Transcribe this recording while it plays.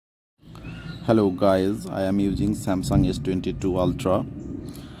Hello guys, I am using Samsung S22 Ultra.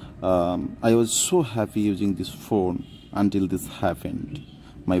 I was so happy using this phone until this happened.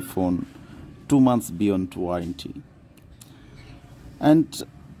 My phone 2 months beyond warranty, and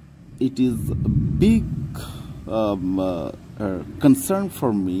it is a big concern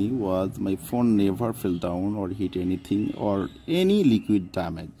for me was my phone never fell down or hit anything or any liquid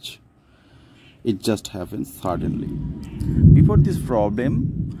damage. It just happens suddenly. Before this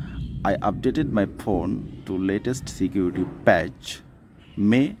problem, I updated my phone to latest security patch,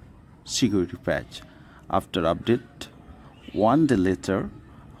 May security patch. After update, 1 day later,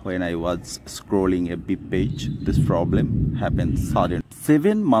 when I was scrolling a FB page, this problem happened suddenly.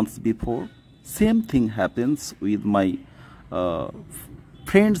 7 months before, same thing happens with my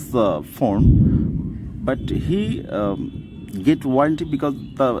friend's phone, but he get warranty because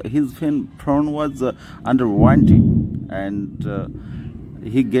his phone was under warranty, and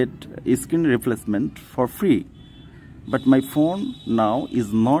he get a screen replacement for free. But my phone now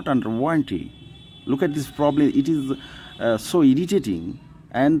is not under warranty. Look at this problem. It is so irritating,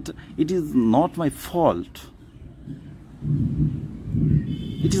 and it is not my fault.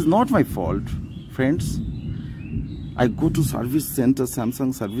 It is not my fault, friends. I go to service center,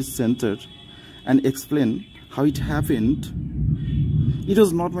 Samsung service center, and explain how it happened. It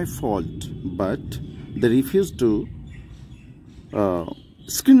was not my fault, but they refused to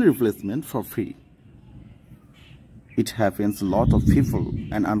screen replacement for free. It happens a lot of people,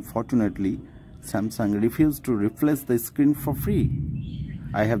 and unfortunately Samsung refused to replace the screen for free.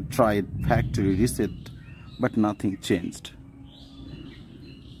 I have tried factory reset, but nothing changed.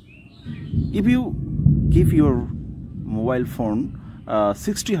 If you give your mobile phone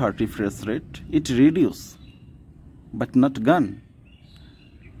 60 Hz refresh rate, it reduces, but not gone.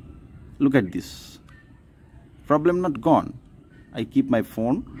 Look at this. Problem not gone. I keep my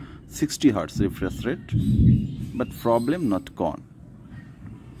phone 60 Hz refresh rate, but problem not gone.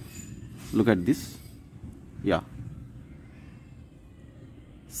 Look at this. Yeah.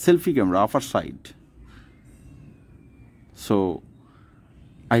 Selfie camera upper side. So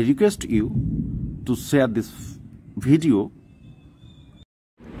I request you to share this video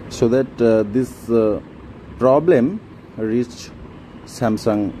so that this problem reach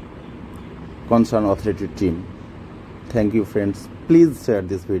Samsung concern authority team. Thank you friends. Please share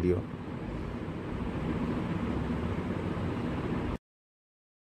this video.